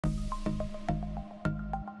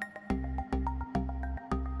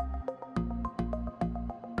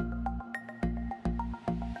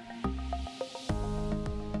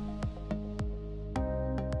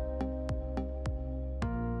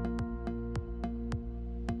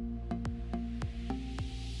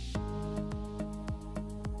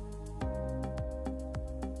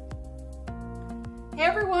Hey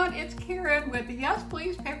everyone, it's Karen with the Yes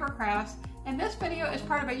Please PaperCrafts, and this video is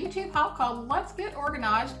part of a YouTube hop called Let's Get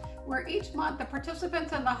Organized, where each month the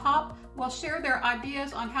participants in the hop will share their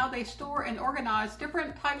ideas on how they store and organize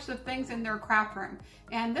different types of things in their craft room.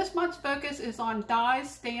 And this month's focus is on dies,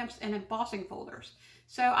 stamps, and embossing folders.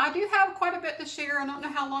 So I do have quite a bit to share. I don't know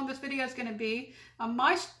how long this video is going to be.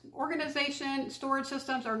 My organization storage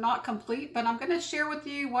systems are not complete, but I'm going to share with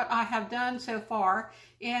you what I have done so far.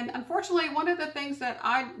 And unfortunately, one of the things that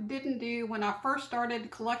I didn't do when I first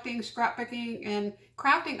started collecting, scrapbooking, and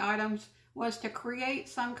crafting items was to create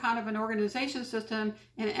some kind of an organization system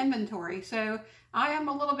and inventory. So I am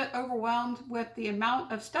a little bit overwhelmed with the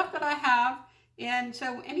amount of stuff that I have. And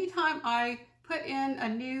so anytime I put in a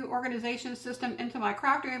new organization system into my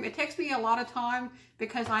craft room, it takes me a lot of time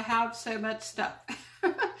because I have so much stuff.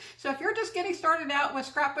 So if you're just getting started out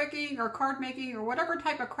with scrapbooking or card making or whatever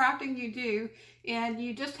type of crafting you do, and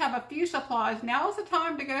you just have a few supplies, now is the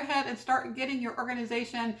time to go ahead and start getting your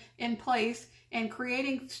organization in place and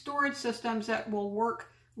creating storage systems that will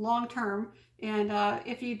work long term. And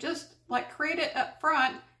if you just create it up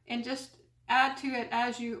front and just add to it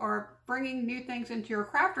as you are bringing new things into your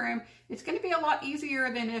craft room, it's going to be a lot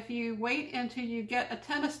easier than if you wait until you get a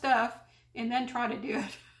ton of stuff and then try to do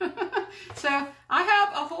it. So I have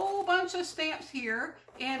a whole bunch of stamps here,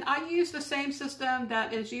 and I use the same system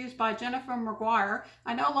that is used by Jennifer McGuire.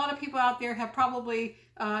 I know a lot of people out there have probably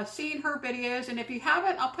seen her videos, and if you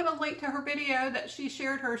haven't, I'll put a link to her video that she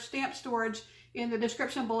shared her stamp storage in the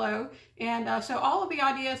description below. And so all of the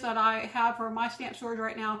ideas that I have for my stamp storage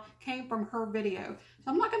right now came from her video.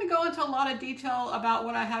 So I'm not going to go into a lot of detail about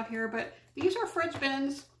what I have here, but these are fridge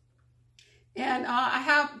bins. And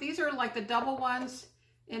these are like the double ones.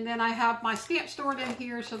 And then I have my stamps stored in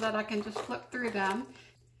here so that I can just flip through them.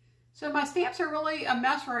 So my stamps are really a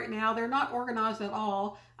mess right now. They're not organized at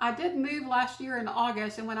all. I did move last year in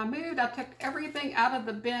August, and when I moved, I took everything out of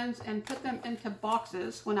the bins and put them into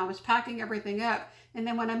boxes when I was packing everything up. And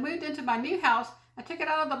then when I moved into my new house, I took it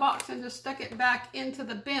out of the box and just stuck it back into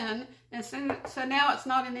the bin. And so now it's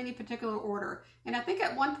not in any particular order. And I think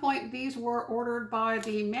at one point these were ordered by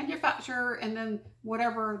the manufacturer and then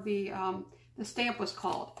whatever the stamp was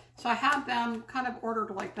called. So I have them kind of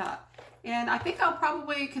ordered like that. And I think I'll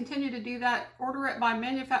probably continue to do that, order it by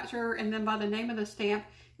manufacturer and then by the name of the stamp.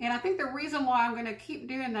 And I think the reason why I'm going to keep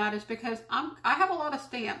doing that is because I have a lot of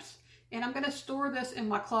stamps, and I'm going to store this in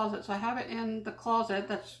my closet. So I have it in the closet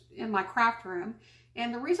that's in my craft room.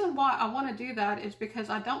 And the reason why I want to do that is because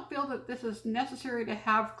I don't feel that this is necessary to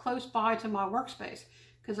have close by to my workspace.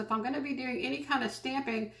 Because if I'm going to be doing any kind of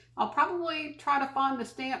stamping, I'll probably try to find the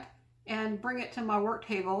stamp and bring it to my work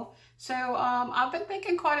table. So I've been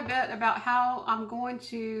thinking quite a bit about how I'm going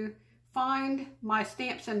to find my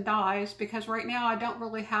stamps and dies, because right now I don't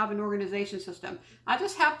really have an organization system. I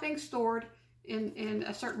just have things stored in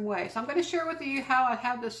a certain way. So I'm going to share with you how I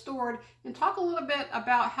have this stored and talk a little bit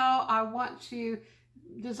about how I want to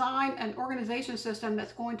design an organization system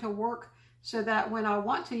that's going to work so that when I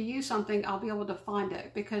want to use something, I'll be able to find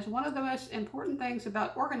it. Because one of the most important things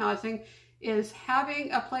about organizing is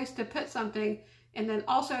having a place to put something and then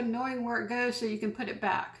also knowing where it goes so you can put it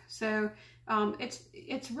back. So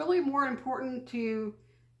it's really more important to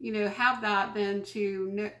have that than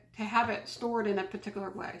to have it stored in a particular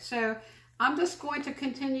way. So I'm just going to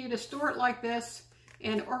continue to store it like this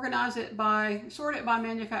and organize it sort it by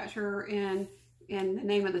manufacturer and the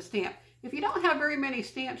name of the stamp. If you don't have very many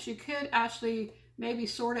stamps, you could actually maybe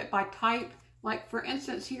sort it by type. Like for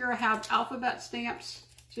instance, here I have alphabet stamps.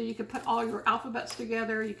 So you could put all your alphabets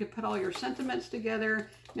together, you could put all your sentiments together,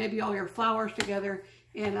 maybe all your flowers together,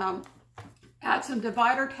 and add some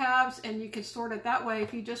divider tabs, and you could sort it that way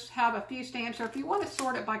if you just have a few stamps, or if you want to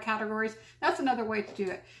sort it by categories, that's another way to do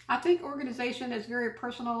it. I think organization is very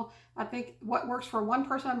personal. I think what works for one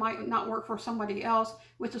person might not work for somebody else,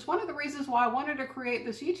 which is one of the reasons why I wanted to create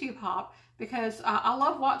this YouTube hop, because I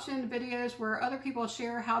love watching videos where other people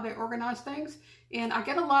share how they organize things, and I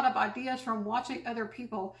get a lot of ideas from watching other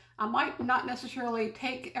people. I might not necessarily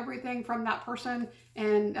take everything from that person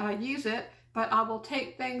and use it, but I will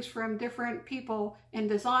take things from different people and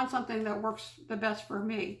design something that works the best for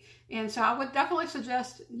me. And so I would definitely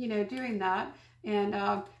suggest, doing that. And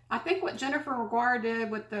I think what Jennifer McGuire did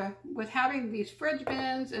with having these fridge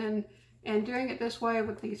bins and doing it this way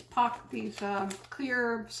with these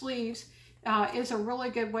clear sleeves is a really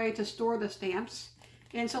good way to store the stamps.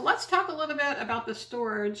 And so let's talk a little bit about the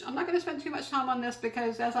storage. I'm not going to spend too much time on this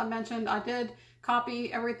because, as I mentioned, I did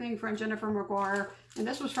copy everything from Jennifer McGuire, and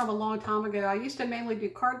this was from a long time ago. I used to mainly do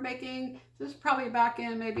card making. This is probably back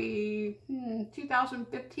in maybe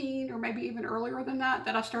 2015 or maybe even earlier than that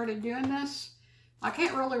I started doing this. I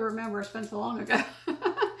can't really remember, it's been so long ago.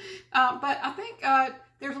 But I think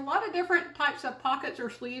there's a lot of different types of pockets or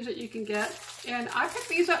sleeves that you can get. And I picked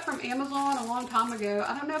these up from Amazon a long time ago.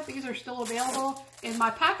 I don't know if these are still available. And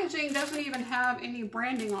my packaging doesn't even have any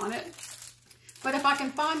branding on it. But if I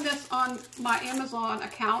can find this on my Amazon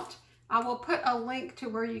account, I will put a link to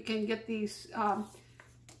where you can get these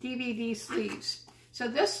DVD sleeves. So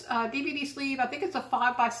this DVD sleeve, I think it's a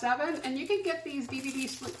 5x7, and you can get these DVD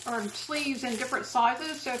sleeves in different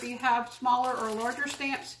sizes. So if you have smaller or larger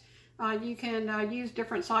stamps, you can use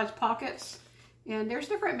different size pockets. And there's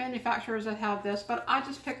different manufacturers that have this, but I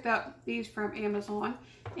just picked up these from Amazon.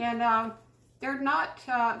 And they're not,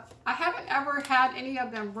 I haven't ever had any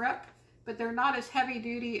of them rip, but they're not as heavy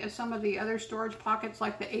duty as some of the other storage pockets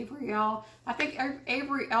like the 𝗵𝗿𝗄. I think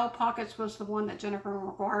𝗵𝗿𝗄 pockets was the one that Jennifer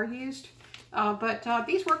McGuire used. But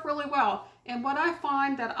these work really well. And what I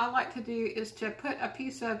find that I like to do is to put a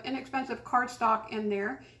piece of inexpensive cardstock in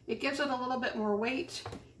there. It gives it a little bit more weight.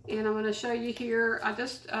 And I'm going to show you here. I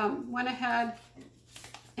just went ahead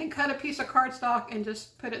and cut a piece of cardstock and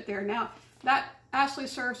just put it there. Now, that actually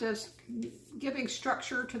serves as giving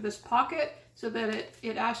structure to this pocket so that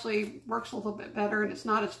it actually works a little bit better and it's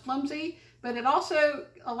not as flimsy. But it also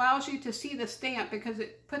allows you to see the stamp because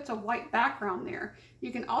it puts a white background there.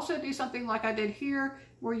 You can also do something like I did here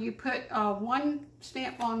where you put one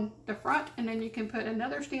stamp on the front and then you can put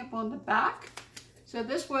another stamp on the back. So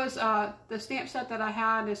this was the stamp set that I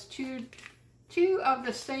had is two of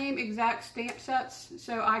the same exact stamp sets.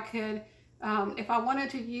 So I could, if I wanted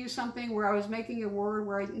to use something where I was making a word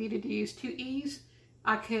where I needed to use two E's,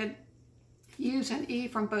 I could use an E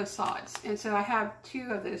from both sides. And so I have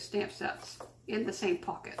two of those stamp sets in the same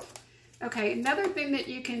pocket. Okay, another thing that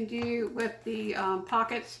you can do with the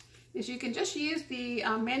pockets is you can just use the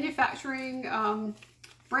manufacturing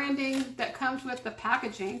branding that comes with the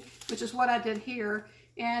packaging, which is what I did here.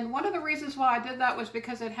 And one of the reasons why I did that was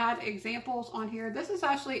because it had examples on here. This is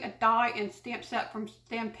actually a die and stamp set from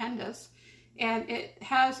Stempendous, and it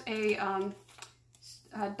has a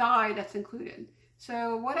die that's included.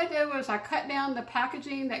 So what I did was I cut down the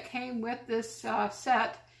packaging that came with this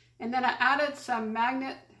set, and then I added some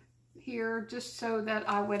magnet here just so that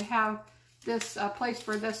I would have this place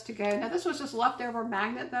for this to go. Now this was just leftover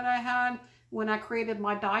magnet that I had when I created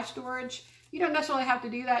my die storage. You don't necessarily have to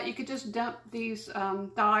do that. You could just dump these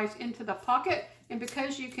dies into the pocket, and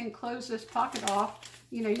because you can close this pocket off,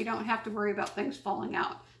 you know, you don't have to worry about things falling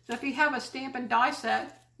out. So if you have a stamp and die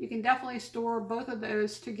set, you can definitely store both of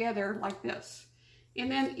those together like this. And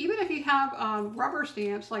then even if you have rubber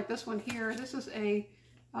stamps like this one here, this is a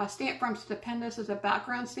stamp from Stempendous as a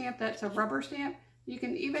background stamp that's a rubber stamp. You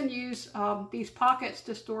can even use these pockets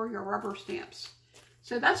to store your rubber stamps.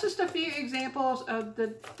 So that's just a few examples of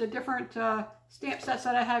the different stamp sets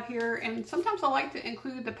that I have here. And sometimes I like to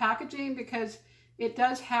include the packaging because it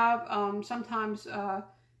does have sometimes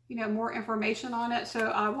you know, more information on it. So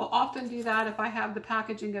I will often do that if I have the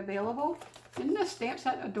packaging available. Isn't this stamp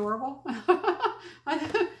set adorable?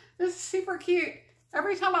 This is super cute.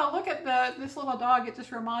 Every time I look at this little dog, it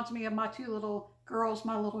just reminds me of my two little girls,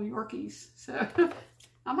 my little Yorkies. So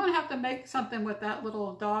I'm gonna have to make something with that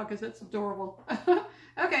little dog because it's adorable.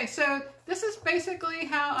 Okay, so this is basically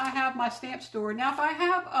how I have my stamp stored. Now, if I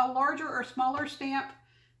have a larger or smaller stamp,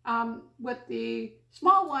 with the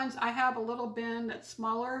small ones, I have a little bin that's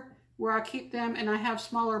smaller where I keep them, and I have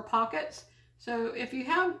smaller pockets. So if you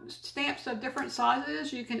have stamps of different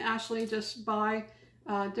sizes, you can actually just buy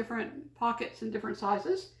different pockets in different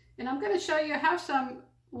sizes. And I'm going to show you, I have some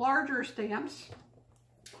larger stamps.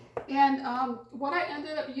 And what I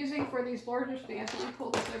ended up using for these larger stamps, let me pull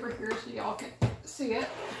this over here so y'all can see it.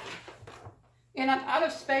 And I'm out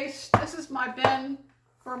of space. This is my bin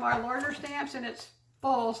for my larger stamps, and it's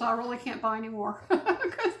full, so I really can't buy any more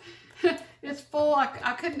because it's full.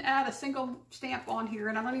 I couldn't add a single stamp on here,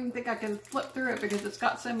 and I don't even think I can flip through it because it's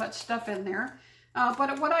got so much stuff in there.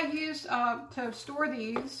 But what I use to store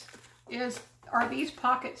these are these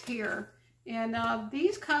pockets here. And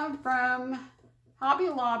these come from Hobby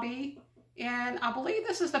Lobby, and I believe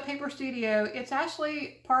this is the Paper Studio. It's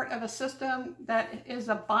actually part of a system that is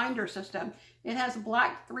a binder system. It has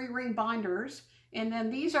black 3-ring binders, and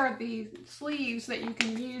then these are the sleeves that you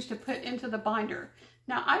can use to put into the binder.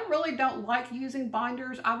 Now, I really don't like using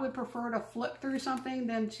binders. I would prefer to flip through something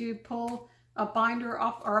than to pull a binder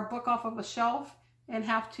off or a book off of a shelf and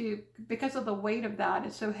have to, because of the weight of that,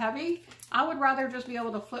 it's so heavy. I would rather just be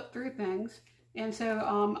able to flip through things. And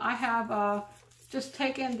so I have just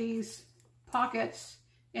taken these pockets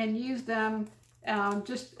and used them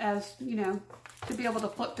just as, you know, to be able to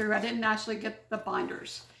flip through. I didn't actually get the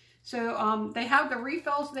binders. So they have the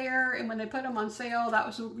refills there, and when they put them on sale, that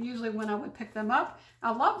was usually when I would pick them up.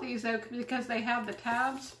 I love these though because they have the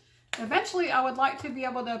tabs. Eventually I would like to be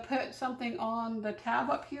able to put something on the tab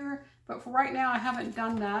up here, but for right now I haven't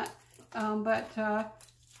done that.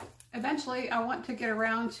 Eventually I want to get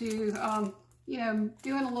around to you know,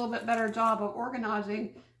 doing a little bit better job of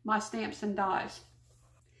organizing my stamps and dies.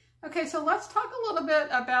 Okay, so let's talk a little bit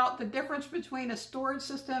about the difference between a storage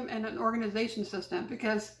system and an organization system,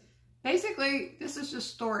 because basically this is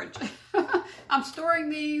just storage. I'm storing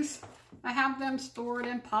these, I have them stored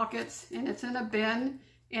in pockets, and it's in a bin,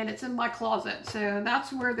 and it's in my closet, so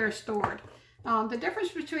that's where they're stored. The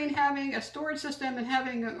difference between having a storage system and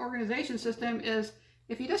having an organization system is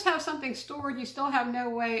if you just have something stored, you still have no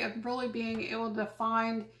way of really being able to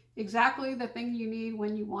find exactly the thing you need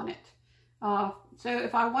when you want it. So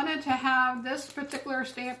if I wanted to have this particular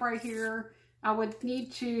stamp right here, I would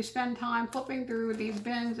need to spend time flipping through these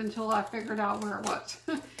bins until I figured out where it was.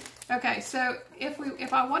 Okay, so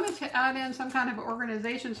if I wanted to add in some kind of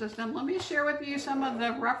organization system, let me share with you some of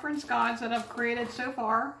the reference guides that I've created so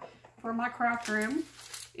far for my craft room.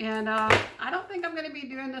 And I don't think I'm going to be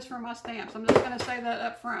doing this for my stamps. I'm just going to say that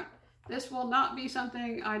up front. This will not be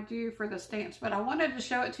something I do for the stamps, but I wanted to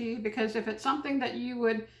show it to you because if it's something that you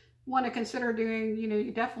would want to consider doing, you know,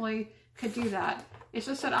 you definitely could do that. It's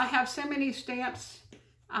just that I have so many stamps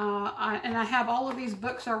and I have all of these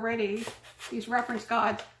books already, these reference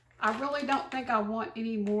guides. I really don't think I want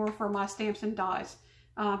any more for my stamps and dies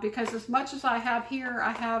because as much as I have here,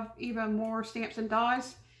 I have even more stamps and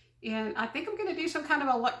dies. And I think I'm going to do some kind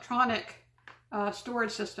of electronic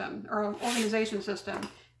storage system or organization system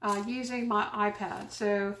using my iPad.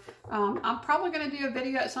 So I'm probably going to do a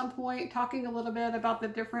video at some point talking a little bit about the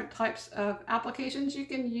different types of applications you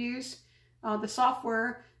can use, the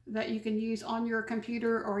software that you can use on your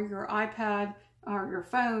computer or your iPad or your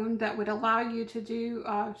phone that would allow you to do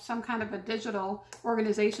some kind of a digital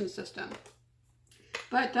organization system.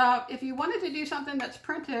 But if you wanted to do something that's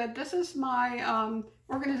printed, this is my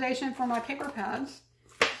organization for my paper pads.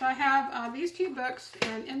 So I have these two books,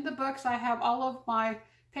 and in the books I have all of my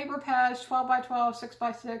paper pads, 12x12,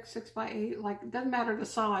 6x6, 6x8, like it doesn't matter the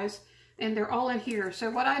size, and they're all in here. So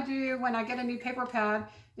what I do when I get a new paper pad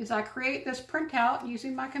is I create this printout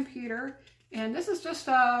using my computer, and this is just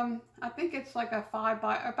I think it's like about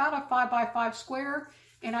a 5x5 square,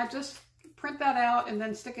 and I just print that out and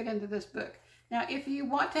then stick it into this book. Now, if you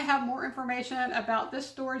want to have more information about this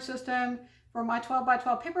storage system for my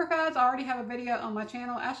 12x12 paper pads, I already have a video on my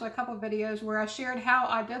channel, actually a couple of videos where I shared how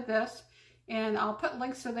I did this, and I'll put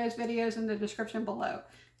links to those videos in the description below.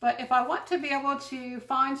 But if I want to be able to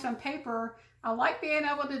find some paper, I like being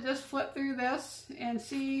able to just flip through this and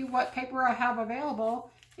see what paper I have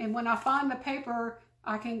available, and when I find the paper,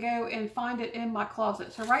 I can go and find it in my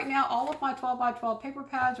closet. So right now, all of my 12x12 paper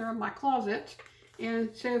pads are in my closet. And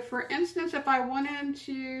so for instance, if I wanted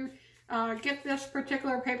to get this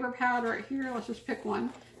particular paper pad right here, let's just pick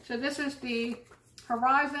one. So this is the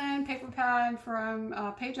Horizon paper pad from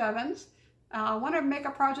Paige Evans. I want to make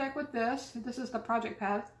a project with this. This is the project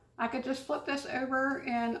pad. I could just flip this over,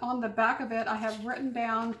 and on the back of it, I have written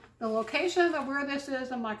down the location of where this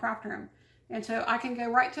is in my craft room. And so I can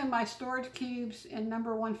go right to my storage cubes in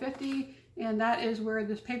number 150, and that is where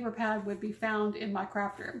this paper pad would be found in my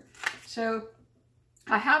craft room. So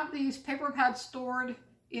I have these paper pads stored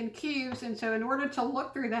in cubes, and so in order to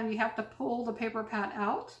look through them, you have to pull the paper pad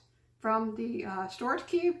out from the storage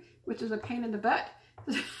cube, which is a pain in the butt,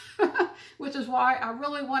 which is why I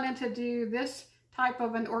really wanted to do this type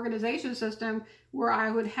of an organization system where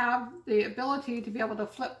I would have the ability to be able to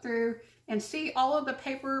flip through and see all of the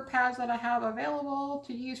paper pads that I have available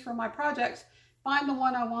to use for my projects, find the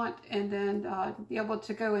one I want, and then be able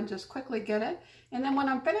to go and just quickly get it. And then when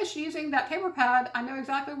I'm finished using that paper pad, I know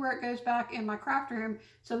exactly where it goes back in my craft room.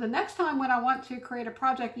 So the next time when I want to create a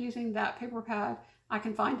project using that paper pad, I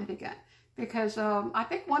can find it again. Because I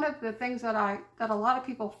think one of the things that a lot of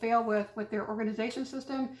people fail with their organization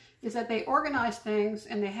system is that they organize things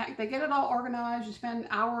and they get it all organized. You spend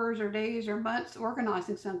hours or days or months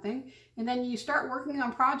organizing something, and then you start working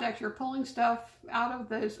on projects. You're pulling stuff out of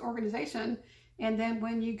this organization, and then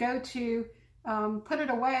when you go to put it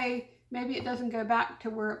away, maybe it doesn't go back to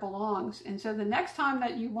where it belongs. And so the next time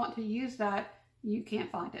that you want to use that, you can't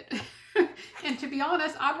find it. And to be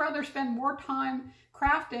honest, I'd rather spend more time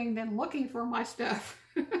crafting than looking for my stuff.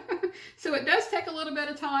 So it does take a little bit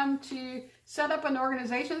of time to set up an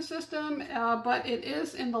organization system, but it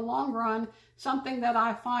is in the long run something that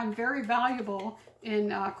I find very valuable in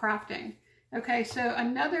crafting. Okay, so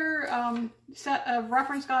another set of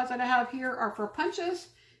reference guides that I have here are for punches.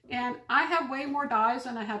 And I have way more dies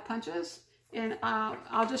than I have punches. And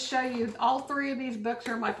I'll just show you, all 3 of these books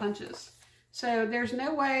are my punches. So there's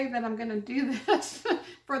no way that I'm going to do this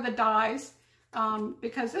for the dies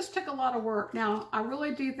because this took a lot of work. Now, I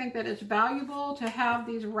really do think that it's valuable to have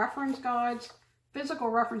these reference guides, physical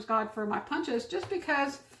reference guide for my punches, just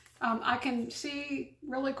because I can see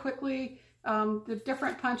really quickly the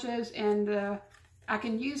different punches, and I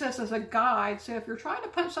can use this as a guide. So if you're trying to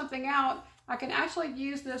punch something out, I can actually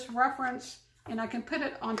use this reference and I can put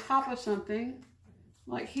it on top of something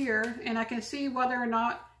like here, and I can see whether or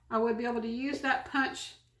not I would be able to use that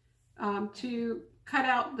punch to cut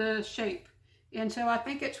out the shape. And so I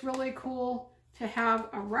think it's really cool to have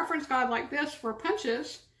a reference guide like this for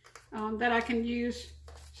punches that I can use.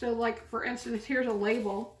 So like, for instance, here's a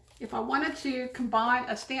label. If I wanted to combine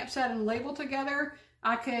a stamp set and label together,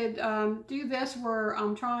 I could do this where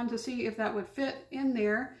I'm trying to see if that would fit in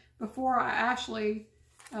there before I actually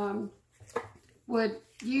would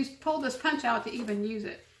pull this punch out to even use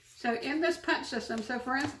it. So in this punch system, so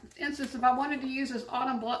for instance, if I wanted to use this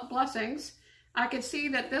Autumn Blessings, I could see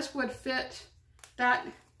that this would fit that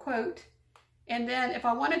quote. And then if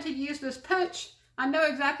I wanted to use this punch, I know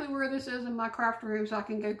exactly where this is in my craft room, so I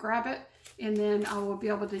can go grab it, and then I will be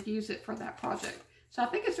able to use it for that project. So I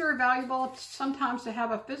think it's very valuable sometimes to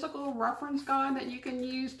have a physical reference guide that you can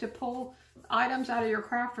use to pull items out of your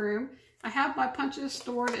craft room. I have my punches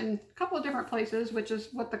stored in a couple of different places, which is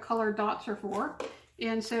what the colored dots are for.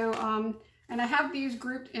 And so, and I have these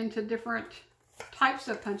grouped into different types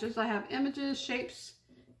of punches. I have images, shapes,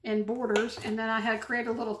 and borders. And then I had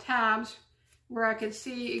created little tabs where I could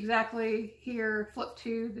see exactly here, flip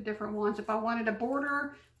to the different ones. If I wanted a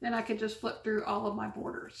border, then I could just flip through all of my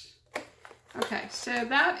borders. Okay, so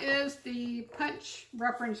that is the punch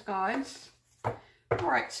reference guides. All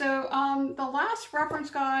right, so the last reference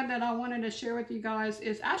guide that I wanted to share with you guys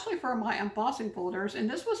is actually for my embossing folders. And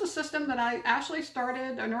this was a system that I actually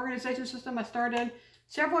started, an organization system I started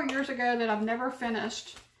several years ago that I've never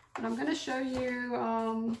finished. And I'm going to show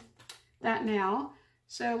you that now.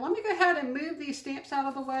 So let me go ahead and move these stamps out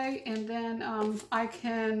of the way, and then I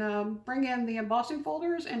can bring in the embossing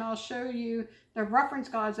folders, and I'll show you the reference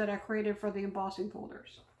guides that I created for the embossing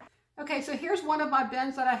folders. Okay, so here's one of my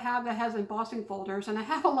bins that I have that has embossing folders, and I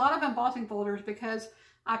have a lot of embossing folders because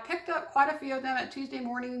I picked up quite a few of them at Tuesday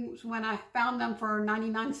mornings when I found them for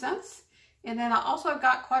 99 cents. And then I also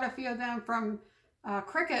got quite a few of them from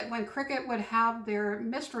Cricut when Cricut would have their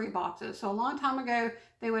mystery boxes. So a long time ago,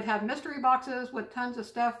 they would have mystery boxes with tons of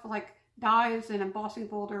stuff like dies and embossing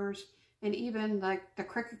folders, and even like the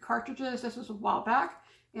Cricut cartridges. This was a while back.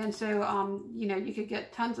 And so, you know, you could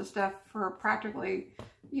get tons of stuff for practically,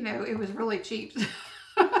 you know, it was really cheap.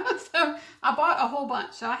 So I bought a whole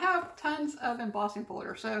bunch. So I have tons of embossing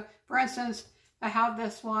folders. So for instance, I have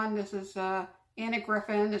this one. This is Anna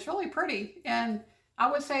Griffin. It's really pretty. And I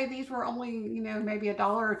would say these were only, you know, maybe $1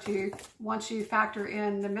 or $2 once you factor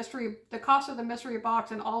in the cost of the mystery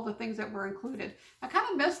box and all the things that were included. I kind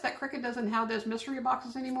of miss that Cricut doesn't have those mystery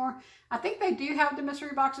boxes anymore. I think they do have the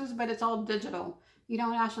mystery boxes, but it's all digital. You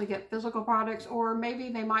don't actually get physical products, or maybe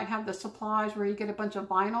they might have the supplies where you get a bunch of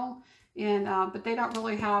vinyl, and but they don't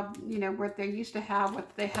really have, you know, what they used to have.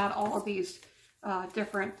 What they had all of these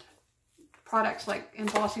different products like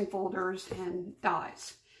embossing folders and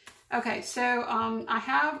dies. Okay, so I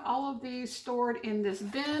have all of these stored in this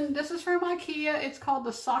bin. This is from IKEA. It's called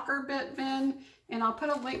the soccer bit bin, and I'll put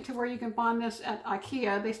a link to where you can find this at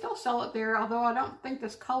IKEA. They still sell it there, although I don't think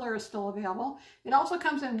this color is still available. It also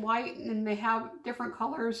comes in white, and they have different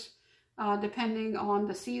colors depending on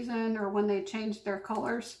the season or when they change their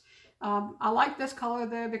colors. I like this color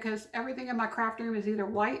though because everything in my craft room is either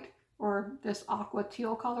white or this aqua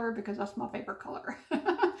teal color because that's my favorite color.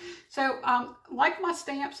 So like my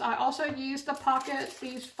stamps, I also use the pockets.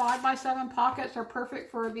 These 5x7 pockets are perfect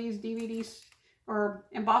for these DVDs or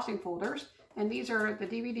embossing folders. And these are the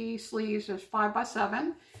DVD sleeves, is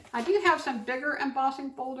 5x7. I do have some bigger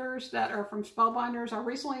embossing folders that are from Spellbinders. I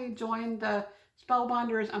recently joined the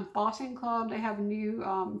Spellbinders Embossing Club. They have a new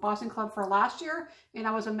embossing club for last year, and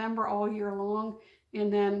I was a member all year long.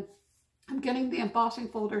 And then I'm getting the embossing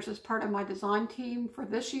folders as part of my design team for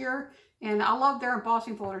this year. And I love their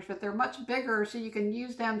embossing folders, but they're much bigger, so you can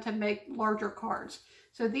use them to make larger cards.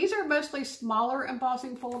 So these are mostly smaller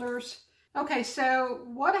embossing folders. Okay, so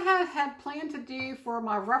what I had planned to do for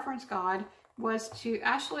my reference guide was to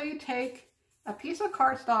actually take a piece of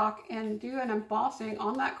cardstock and do an embossing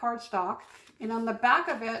on that cardstock. And on the back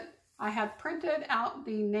of it, I had printed out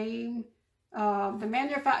the name, the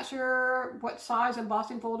manufacturer, what size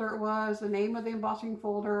embossing folder it was, the name of the embossing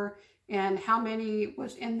folder, and how many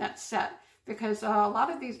was in that set. because a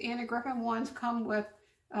lot of these Annie Griffin ones come with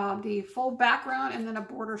the full background and then a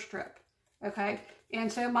border strip. Okay,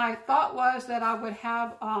 and so my thought was that I would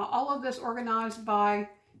have all of this organized by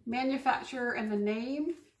manufacturer and the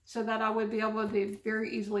name, so that I would be able to very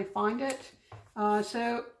easily find it.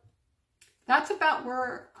 So that's about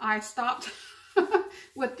where I stopped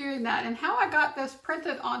with doing that. And how I got this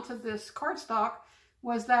printed onto this cardstock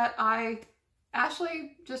was that I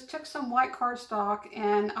actually just took some white cardstock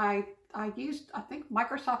and I used, I think,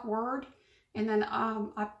 Microsoft Word, and then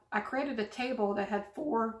I created a table that had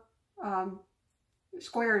 4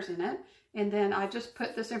 squares in it, and then I just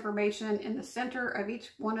put this information in the center of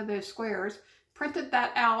each one of those squares, printed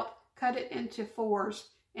that out, cut it into 4s,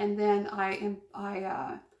 and then I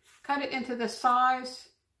cut it into this size.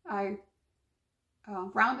 I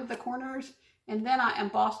rounded the corners, and then I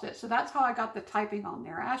embossed it. So that's how I got the typing on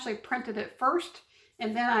there. I actually printed it first,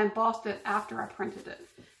 and then I embossed it after I printed it.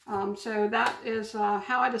 So that is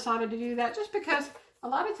how I decided to do that, just because a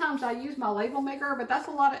lot of times I use my label maker, but that's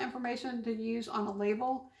a lot of information to use on a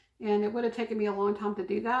label, and it would have taken me a long time to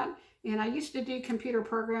do that. And I used to do computer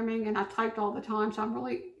programming, and I typed all the time, so I'm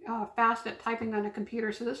really fast at typing on a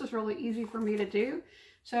computer, so this is really easy for me to do.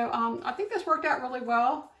 So I think this worked out really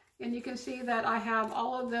well, and you can see that I have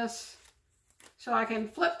all of this, so I can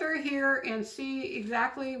flip through here and see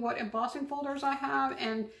exactly what embossing folders I have.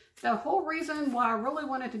 And the whole reason why I really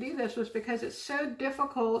wanted to do this was because it's so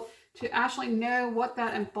difficult to actually know what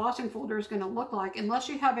that embossing folder is going to look like unless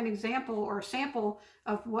you have an example or a sample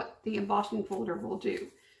of what the embossing folder will do.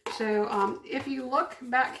 So if you look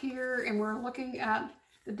back here and we're looking at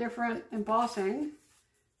the different embossing,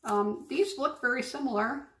 these look very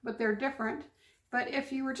similar, but they're different. But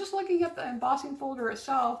if you were just looking at the embossing folder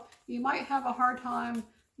itself, you might have a hard time,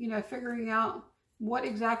 you know, figuring out what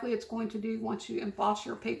exactly it's going to do once you emboss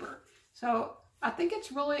your paper. So I think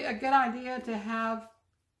it's really a good idea to have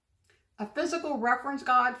a physical reference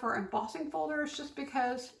guide for embossing folders, just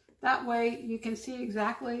because that way you can see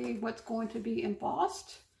exactly what's going to be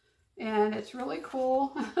embossed. And it's really cool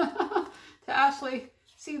to actually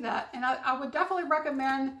see that. And I would definitely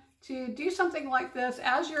recommend to do something like this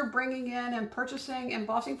as you're bringing in and purchasing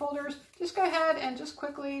embossing folders. Just go ahead and just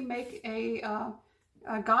quickly make a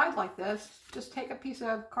guide like this. Just take a piece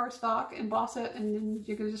of cardstock, emboss it, and then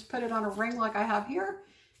you can just put it on a ring like I have here,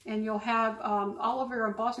 and you'll have all of your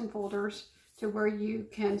embossing folders to where you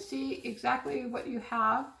can see exactly what you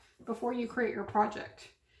have before you create your project.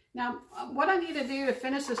 Now, what I need to do to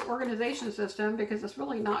finish this organization system, because it's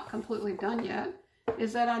really not completely done yet,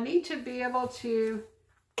 is that I need to be able to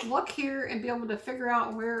look here and be able to figure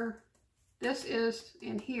out where this is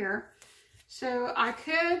in here. So I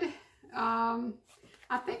could,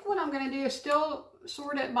 I think what I'm going to do is still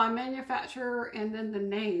sort it by manufacturer and then the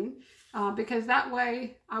name, because that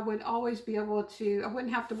way I would always be able to, I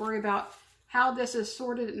wouldn't have to worry about how this is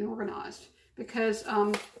sorted and organized, because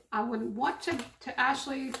I would want to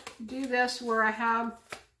actually do this where I have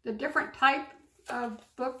the different type of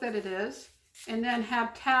book that it is, and then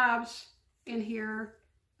have tabs in here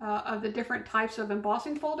of the different types of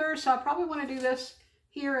embossing folders. So I probably want to do this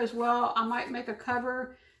here as well. I might make a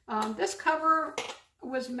cover. This cover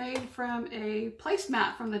was made from a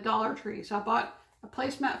placemat from the Dollar Tree. So I bought a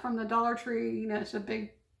placemat from the Dollar Tree. You know, it's a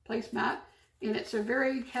big placemat, and it's a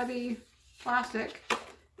very heavy plastic,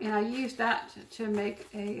 and I used that to make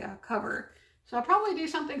a cover. So I'll probably do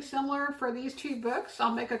something similar for these 2 books.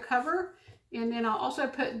 I'll make a cover, and then I'll also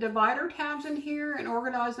put divider tabs in here and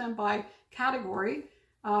organize them by category.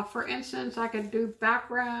 For instance, I could do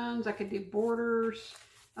backgrounds, I could do borders,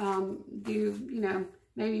 do, you know,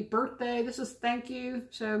 maybe birthday. This is thank you,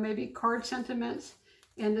 so maybe card sentiments,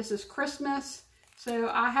 and this is Christmas. So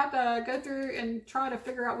I have to go through and try to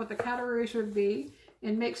figure out what the categories would be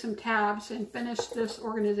and make some tabs and finish this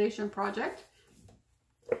organization project.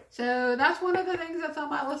 So that's one of the things that's on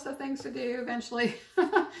my list of things to do eventually.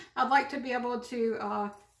 I'd like to be able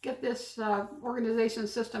to get this organization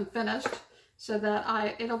system finished so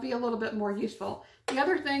that it'll be a little bit more useful. The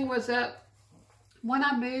other thing was that when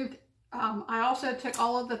I moved, I also took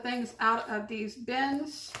all of the things out of these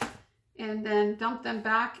bins and then dumped them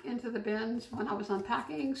back into the bins when I was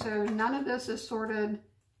unpacking. So none of this is sorted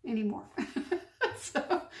anymore.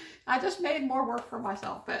 So I just made more work for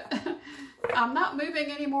myself, but I'm not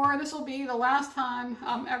moving anymore. This will be the last time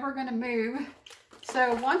I'm ever going to move.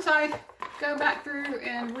 So once I go back through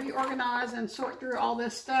and reorganize and sort through all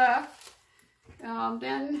this stuff,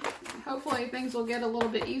 then hopefully things will get a little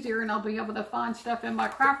bit easier and I'll be able to find stuff in my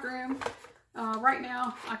craft room. Right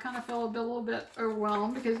now, I kind of feel a little bit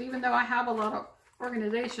overwhelmed because even though I have a lot of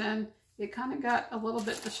organization, it kind of got a little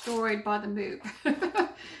bit destroyed by the move.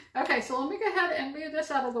 Okay, so let me go ahead and move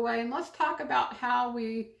this out of the way, and let's talk about how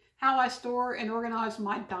I store and organize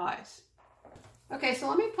my dies. Okay, so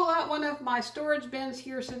let me pull out one of my storage bins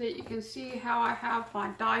here so that you can see how I have my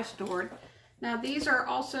die stored. Now these are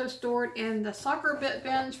also stored in the soccer bit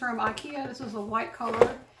bins from IKEA. This is a white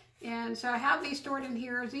color. And so I have these stored in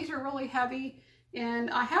here. These are really heavy.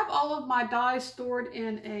 And I have all of my dies stored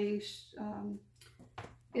in a,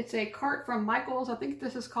 it's a cart from Michaels. I think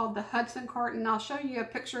this is called the Hudson cart. And I'll show you a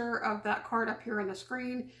picture of that cart up here on the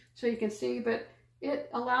screen so you can see. But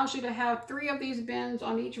it allows you to have 3 of these bins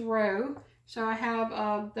on each row. So I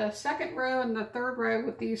have the second row and the third row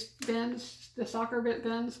with these bins, the soccer bit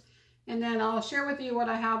bins. And then I'll share with you what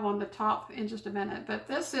I have on the top in just a minute. But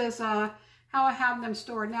this is how I have them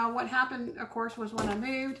stored. Now what happened, of course, was when I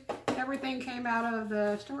moved, everything came out of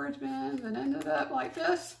the storage bins and ended up like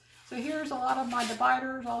this. So here's a lot of my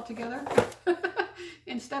dividers all together.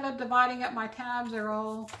 Instead of dividing up my tabs, they're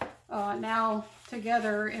all now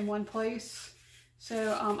together in one place.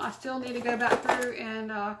 So I still need to go back through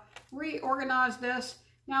and reorganize this.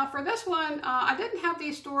 Now for this one, I didn't have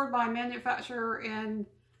these stored by manufacturer and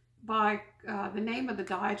by the name of the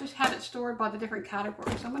die. I just had it stored by the different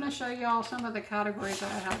categories. So I'm going to show y'all some of the categories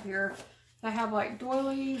that I have here. I have like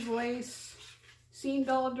doilies, lace, scene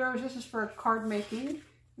builders. This is for card making.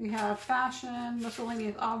 We have fashion,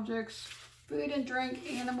 miscellaneous objects, food and drink,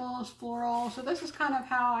 animals, floral. So this is kind of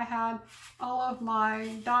how I had all of my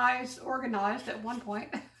dies organized at one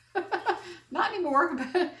point. Not anymore,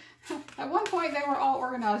 but at one point they were all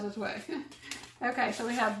organized this way. Okay, so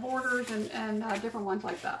we have borders and different ones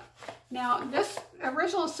like that. Now, this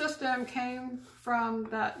original system came from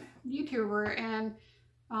that YouTuber, and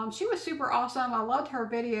she was super awesome. I loved her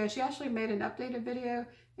video. She actually made an updated video,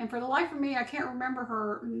 and for the life of me, I can't remember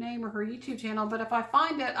her name or her YouTube channel, but if I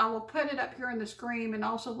find it, I will put it up here on the screen and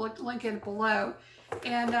also link it below.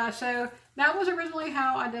 And so that was originally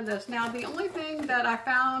how I did this. Now, the only thing that I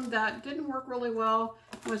found that didn't work really well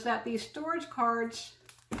was that these storage cards,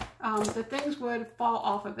 the things would fall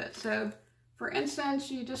off of it. So for instance,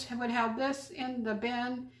 you just would have this in the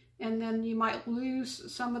bin, and then you might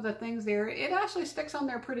lose some of the things there. It actually sticks on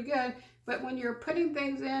there pretty good, but when you're putting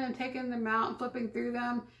things in and taking them out and flipping through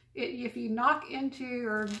them, if you knock into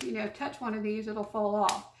or touch one of these, it'll fall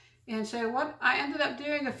off. And so what I ended up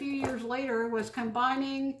doing a few years later was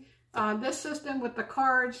combining this system with the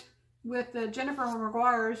cards with the Jennifer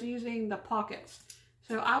McGuire's using the pockets.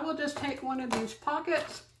 So I will just take one of these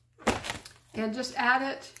pockets and just add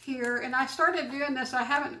it here. And I started doing this, I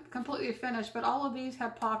haven't completely finished, but all of these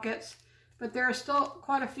have pockets, but there are still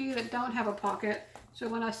quite a few that don't have a pocket. So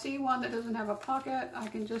when I see one that doesn't have a pocket, I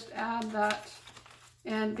can just add that.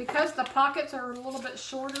 And because the pockets are a little bit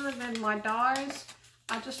shorter than my dies,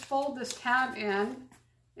 I just fold this tab in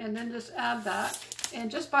and then just add that.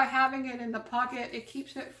 And just by having it in the pocket, it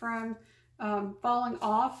keeps it from falling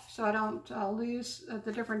off, so I don't lose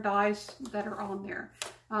the different dies that are on there.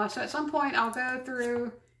 So at some point I'll go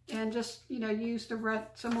through and just use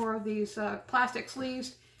some more of these plastic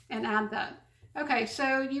sleeves and add that. Okay,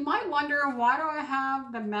 so you might wonder, why do I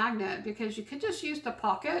have the magnet? Because you could just use the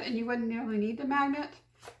pocket and you wouldn't really need the magnet.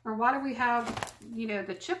 Or why do we have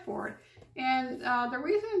the chipboard? And the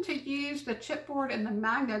reason to use the chipboard and the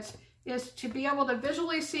magnets is to be able to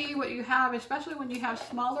visually see what you have, especially when you have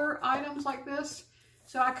smaller items like this.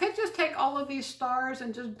 So I could just take all of these stars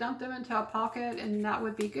and just dump them into a pocket, and that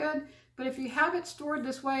would be good. But if you have it stored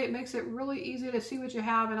this way, it makes it really easy to see what you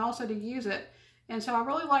have and also to use it. And so I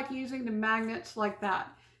really like using the magnets like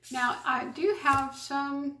that. Now, I do have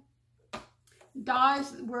some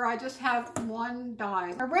dies where I just have one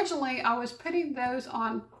die. Originally, I was putting those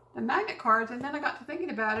on the magnet cards, and then I got to thinking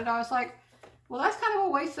about it. I was like, well, that's kind of a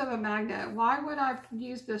waste of a magnet. Why would I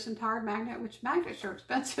use this entire magnet, which magnets are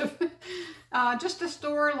expensive, just to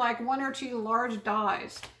store like 1 or 2 large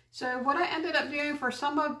dies. So what I ended up doing for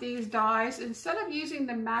some of these dies, instead of using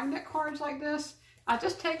the magnet cards like this, I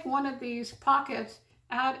just take one of these pockets,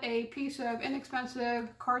 add a piece of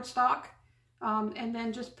inexpensive cardstock, and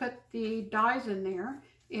then just put the dies in there.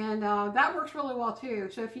 And that works really well too.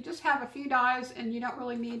 So if you just have a few dies and you don't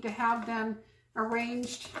really need to have them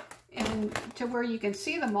arranged and to where you can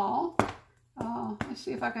see them all. Let's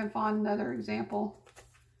see if I can find another example.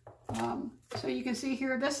 So you can see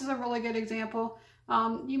here, this is a really good example.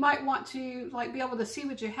 You might want to be able to see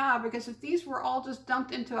what you have, because if these were all just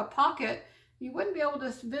dumped into a pocket, you wouldn't be able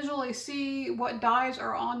to visually see what dies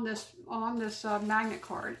are on this magnet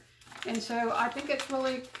card. And so I think it's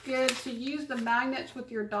really good to use the magnets with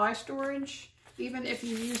your die storage, even if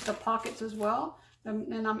you use the pockets as well.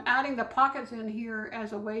 And I'm adding the pockets in here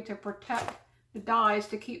as a way to protect the dies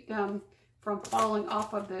to keep them from falling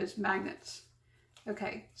off of those magnets.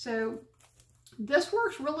 Okay, so this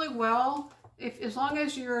works really well as long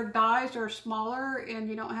as your dies are smaller and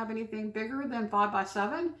you don't have anything bigger than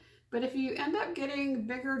 5x7. But if you end up getting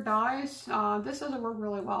bigger dies, this doesn't work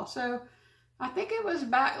really well. So I think it was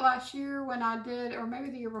back last year when I did, or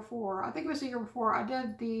maybe the year before. I think it was the year before. I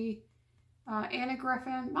did the Anna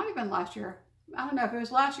Griffin, not even last year. I don't know if it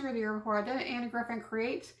was last year or the year before. I did Anna Griffin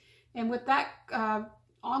Creates. And with that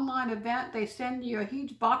online event, they send you a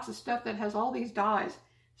huge box of stuff that has all these dies.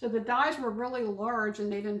 So the dies were really large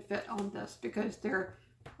and they didn't fit on this because they're,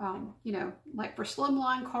 you know, like for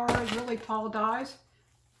slimline cards, really tall dies.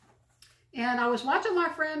 And I was watching my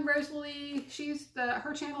friend Rosalie,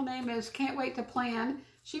 her channel name is Can't Wait to Plan.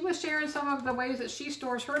 She was sharing some of the ways that she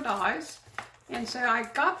stores her dies. And so I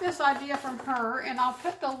got this idea from her, and I'll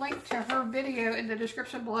put the link to her video in the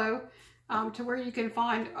description below to where you can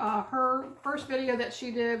find her first video that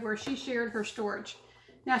she did where she shared her storage.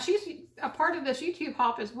 Now she's a part of this YouTube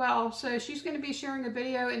hop as well, so she's going to be sharing a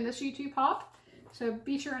video in this YouTube hop. So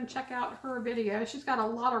be sure and check out her video. She's got a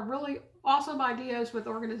lot of really awesome ideas with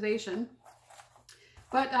organization.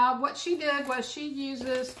 But what she did was she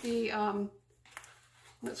uses the,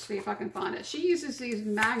 let's see if I can find it. She uses these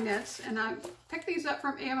magnets, and I picked these up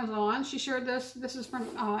from Amazon. She shared this. This is from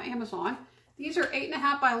Amazon. These are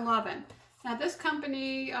 8.5x11. Now this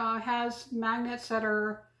company has magnets that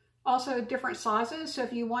are also different sizes. So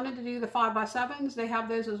if you wanted to do the 5x7s, they have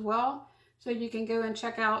those as well. So you can go and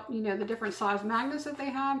check out, you know, the different size magnets that they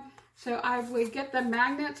have. So I would get the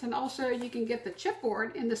magnets, and also you can get the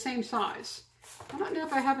chipboard in the same size. I don't know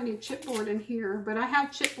if I have any chipboard in here, but I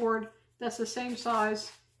have chipboard that's the same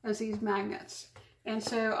size as these magnets. And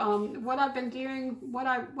so what I've been doing,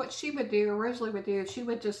 what she would do, or Rosalie would do, she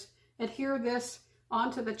would just adhere this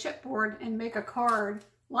onto the chipboard and make a card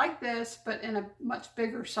like this, but in a much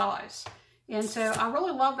bigger size. And so I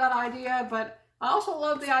really love that idea, but I also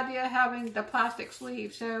love the idea of having the plastic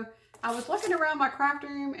sleeve. So I was looking around my craft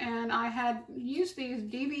room and I had used these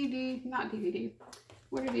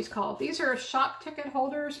what are these called? These are shop ticket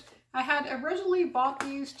holders. I had originally bought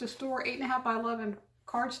these to store 8.5x11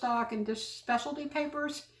 cardstock and just specialty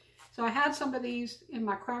papers. So I had some of these in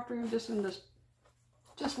my craft room just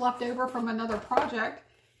left over from another project.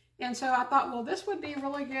 And so I thought, well, this would be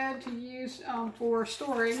really good to use for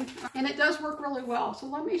storing. And it does work really well. So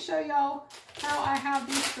let me show y'all how I have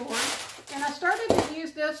these stored. And I started to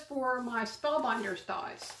use this for my Spellbinders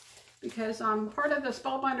dies, because I'm part of the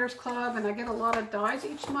Spellbinders Club and I get a lot of dies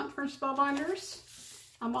each month from Spellbinders.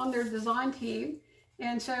 I'm on their design team.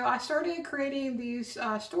 And so I started creating these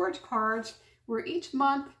storage cards where each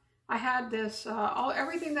month I had this,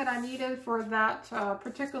 everything that I needed for that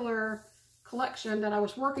particular collection that I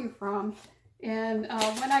was working from. And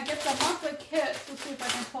when I get the monthly kits, let's see if I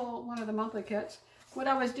can pull one of the monthly kits. What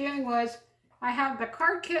I was doing was I have the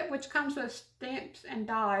card kit, which comes with stamps and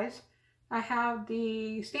dies. I have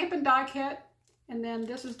the stamp and die kit, and then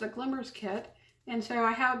this is the glimmers kit. And so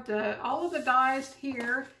I have all of the dies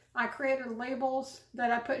here. I created labels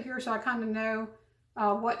that I put here so I kind of know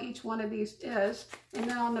what each one of these is. And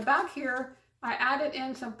then on the back here, I added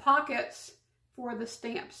in some pockets for the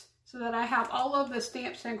stamps so that I have all of the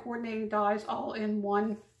stamps and coordinating dies all in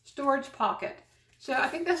one storage pocket. So I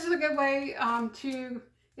think this is a good way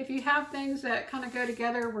if you have things that kind of go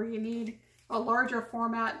together where you need a larger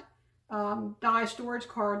format die storage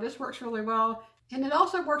card, this works really well. And it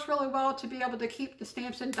also works really well to be able to keep the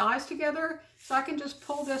stamps and dies together. So I can just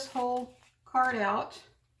pull this whole card out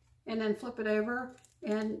and then flip it over,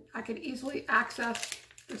 and I can easily access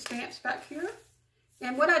the stamps back here.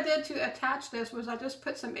 And what I did to attach this was I just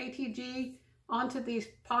put some ATG onto these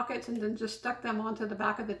pockets and then just stuck them onto the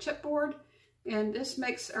back of the chipboard. And this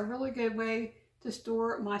makes a really good way to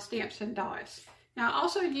store my stamps and dies. Now I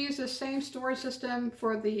also use the same storage system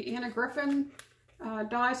for the Anna Griffin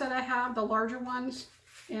dies that I have, the larger ones.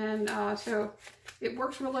 And so it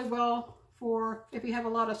works really well for if you have a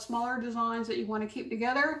lot of smaller designs that you want to keep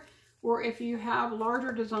together, or if you have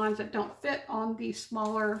larger designs that don't fit on these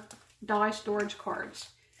smaller die storage cards.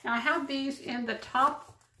 Now I have these in the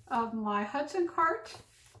top of my Hudson cart,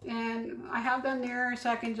 and I have them there so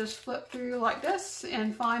I can just flip through like this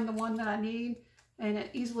and find the one that I need, and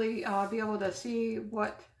easily be able to see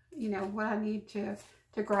what I need to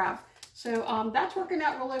grab. So that's working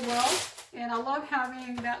out really well, and I love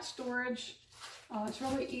having that storage. It's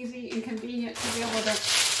really easy and convenient to be able to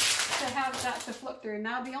have that to flip through.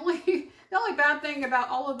 Now the only bad thing about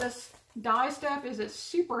all of this die stuff is it's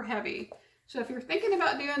super heavy. So if you're thinking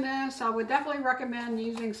about doing this, I would definitely recommend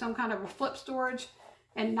using some kind of a flip storage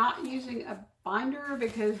and not using a binder,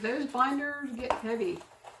 because those binders get heavy.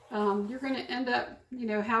 You're going to end up, you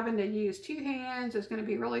know, having to use 2 hands. It's going to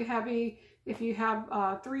be really heavy. If you have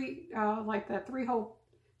like the 3-hole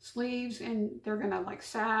sleeves, and they're going to like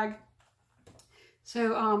sag.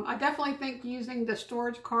 So I definitely think using the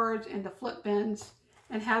storage cards and the flip bins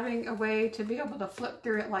and having a way to be able to flip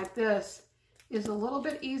through it like this is a little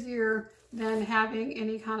bit easier than having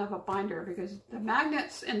any kind of a binder, because the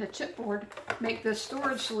magnets and the chipboard make this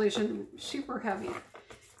storage solution super heavy.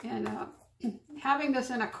 And having this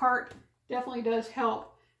in a cart definitely does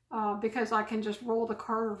help because I can just roll the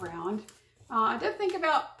cart around. I did think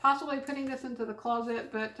about possibly putting this into the closet,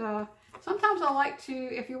 but sometimes I like to,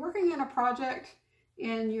 if you're working in a project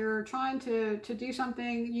and you're trying to do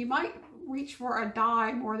something, you might reach for a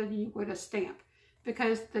die more than you would a stamp,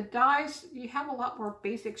 because the dies, you have a lot more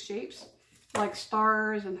basic shapes like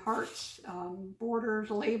stars and hearts, borders,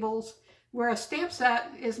 labels, where a stamp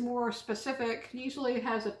set is more specific. Usually it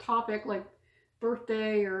has a topic like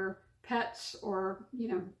birthday or pets or, you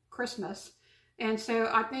know, Christmas. And so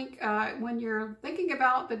I think when you're thinking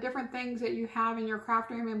about the different things that you have in your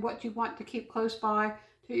craft room and what you want to keep close by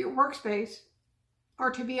to your workspace,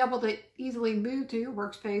 or to be able to easily move to your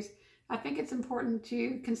workspace, I think it's important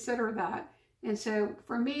to consider that. And so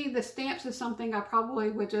for me, the stamps is something I probably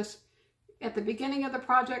would just, at the beginning of the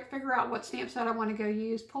project, figure out what stamp set I want to go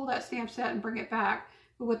use, pull that stamp set and bring it back.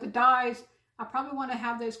 But with the dies, I probably want to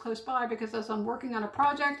have those close by, because as I'm working on a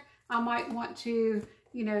project, I might want to,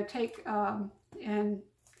 you know, take and,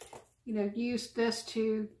 you know, use this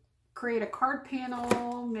to create a card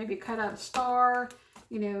panel, maybe cut out a star,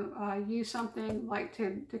 you know, use something like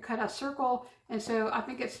to cut a circle. And so I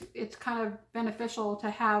think it's kind of beneficial to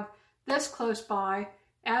have this close by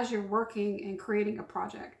as you're working and creating a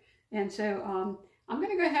project. And so I'm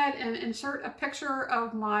going to go ahead and insert a picture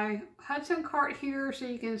of my Hudson cart here so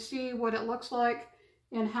you can see what it looks like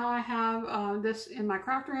and how I have this in my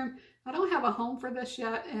craft room. I don't have a home for this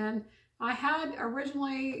yet, and I had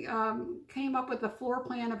originally came up with a floor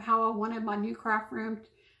plan of how I wanted my new craft room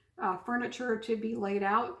furniture to be laid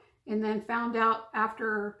out, and then found out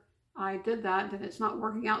after I did that it's not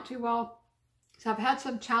working out too well. So I've had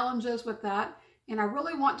some challenges with that, and I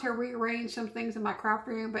really want to rearrange some things in my craft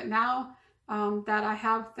room, but now that I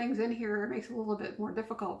have things in here, it makes it a little bit more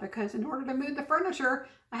difficult, because in order to move the furniture,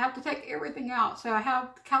 I have to take everything out. So I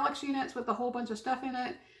have 𝗪𝗓𝗄 units with a whole bunch of stuff in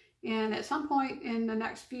it, and at some point in the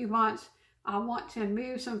next few months, I want to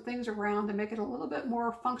move some things around to make it a little bit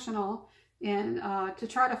more functional, and to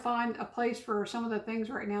try to find a place for some of the things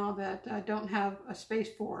right now that I don't have a space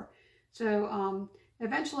for. So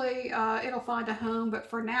eventually it'll find a home, but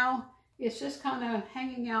for now, it's just kind of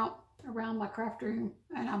hanging out around my craft room,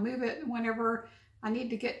 and I'll move it whenever I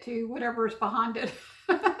need to get to whatever's behind it.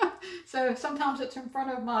 So sometimes it's in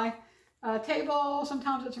front of my table,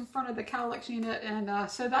 sometimes it's in front of the 𝗪𝗪𝗄 unit, and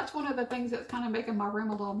so that's one of the things that's kind of making my room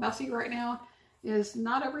a little messy right now, is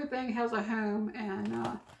not everything has a home,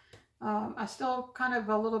 and I still kind of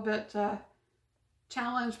a little bit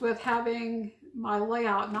challenged with having my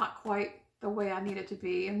layout not quite the way I need it to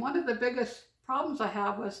be. And one of the biggest problems I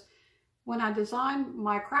have was when I designed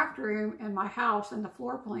my craft room and my house and the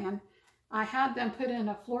floor plan, I had them put in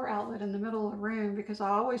a floor outlet in the middle of the room, because I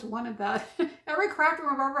always wanted that. Every craft room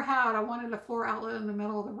I've ever had, I wanted a floor outlet in the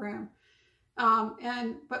middle of the room.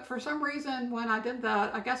 But for some reason, when I did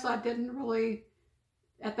that, I guess I didn't really,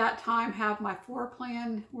 at that time, have my floor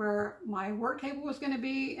plan where my work table was going to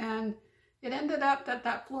be, and it ended up that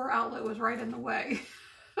that floor outlet was right in the way.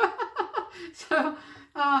 So,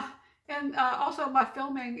 also my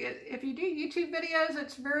filming, if you do YouTube videos,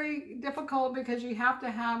 it's very difficult, because you have to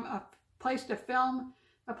have a place to film,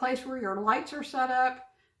 a place where your lights are set up,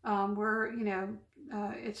 where, you know,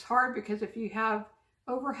 it's hard, because if you have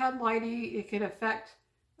overhead lighting, it could affect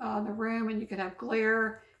the room, and you could have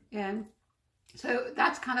glare, and so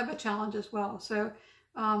that's kind of a challenge as well. So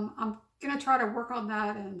I'm going to try to work on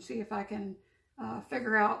that and see if I can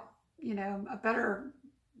figure out, you know, a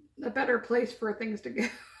better place for things to go.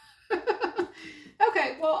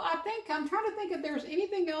 Okay, well, I'm trying to think if there's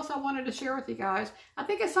anything else I wanted to share with you guys. I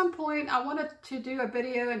think at some point I wanted to do a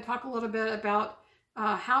video and talk a little bit about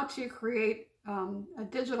how to create a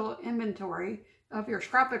digital inventory of your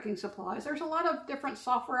scrapbooking supplies. There's a lot of different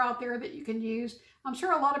software out there that you can use. I'm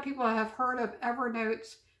sure a lot of people have heard of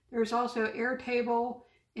Evernote. There's also Airtable,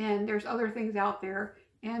 and there's other things out there.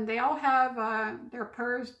 And they all have their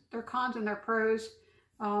pros, their cons, and their pros.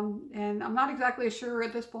 And I'm not exactly sure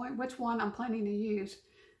at this point which one I'm planning to use.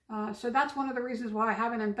 So that's one of the reasons why I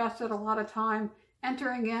haven't invested a lot of time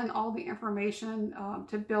entering in all the information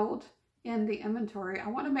to build in the inventory. I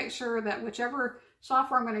want to make sure that whichever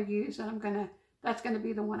software I'm going to use, that's going to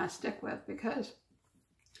be the one I stick with, because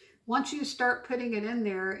once you start putting it in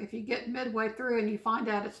there, if you get midway through and you find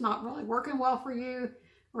out it's not really working well for you,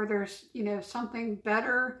 or there's, you know, something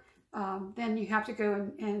better, then you have to go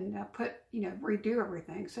and put, you know, redo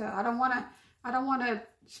everything. So I don't want to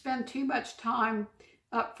spend too much time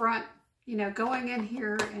up front, you know, going in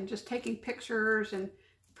here and just taking pictures and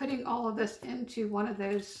putting all of this into one of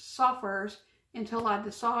those softwares until I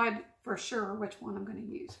decide for sure which one I'm going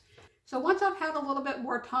to use. So once I've had a little bit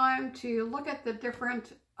more time to look at the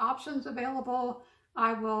different options available,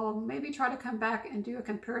 I will maybe try to come back and do a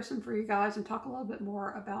comparison for you guys and talk a little bit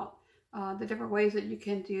more about the different ways that you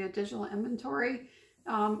can do a digital inventory.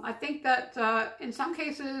 I think that in some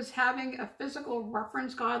cases, having a physical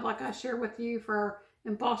reference guide like I share with you for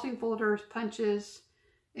embossing folders, punches,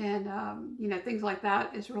 and you know, things like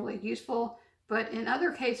that is really useful. But in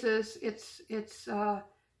other cases,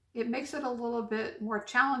 it makes it a little bit more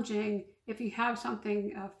challenging if you have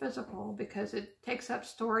something physical, because it takes up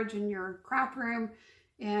storage in your craft room,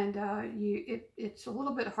 and it's a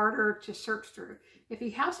little bit harder to search through. If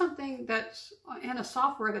you have something that's in a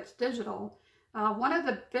software that's digital, one of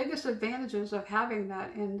the biggest advantages of having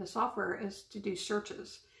that in the software is to do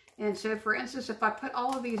searches. And so, for instance, if I put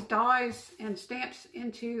all of these dies and stamps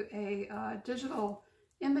into a digital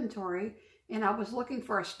inventory, and I was looking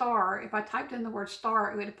for a star, if I typed in the word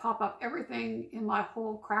star, it would pop up everything in my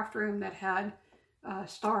whole craft room that had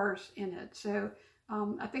stars in it. So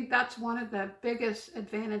I think that's one of the biggest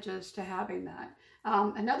advantages to having that.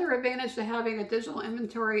 Another advantage to having a digital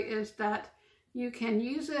inventory is that you can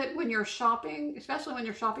use it when you're shopping, especially when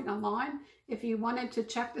you're shopping online. If you wanted to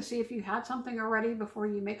check to see if you had something already before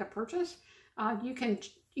you make a purchase, you can,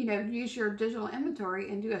 you know, use your digital inventory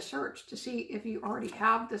and do a search to see if you already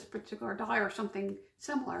have this particular die or something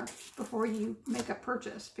similar before you make a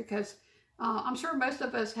purchase, because I'm sure most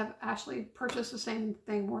of us have actually purchased the same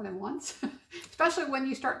thing more than once, especially when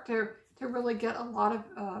you start to really get a lot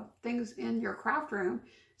of things in your craft room.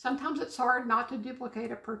 Sometimes it's hard not to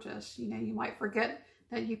duplicate a purchase. You know, you might forget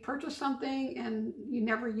that you purchased something and you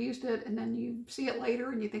never used it, and then you see it later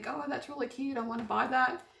and you think, oh, that's really cute, I want to buy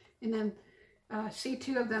that, and then see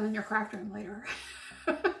two of them in your craft room later.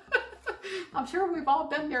 I'm sure we've all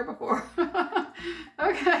been there before.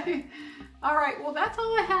 Okay. All right. Well, that's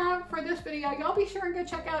all I have for this video. Y'all be sure and go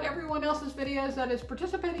check out everyone else's videos that is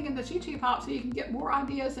participating in the 𝗀𝗵𝗶𝗽, so you can get more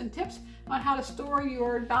ideas and tips on how to store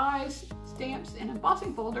your dies, stamps, and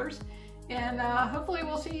embossing folders. And hopefully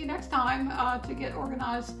we'll see you next time to get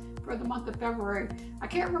organized for the month of February. I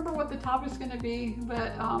can't remember what the topic's going to be,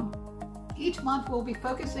 but each month we'll be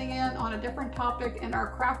focusing in on a different topic in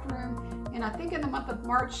our craft room, and I think in the month of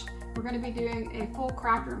March we're going to be doing a full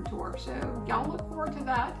craft room tour, so y'all look forward to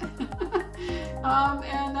that.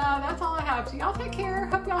 And that's all I have, so y'all take care.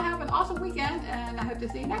 Hope y'all have an awesome weekend, and I hope to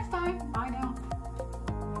see you next time. Bye now.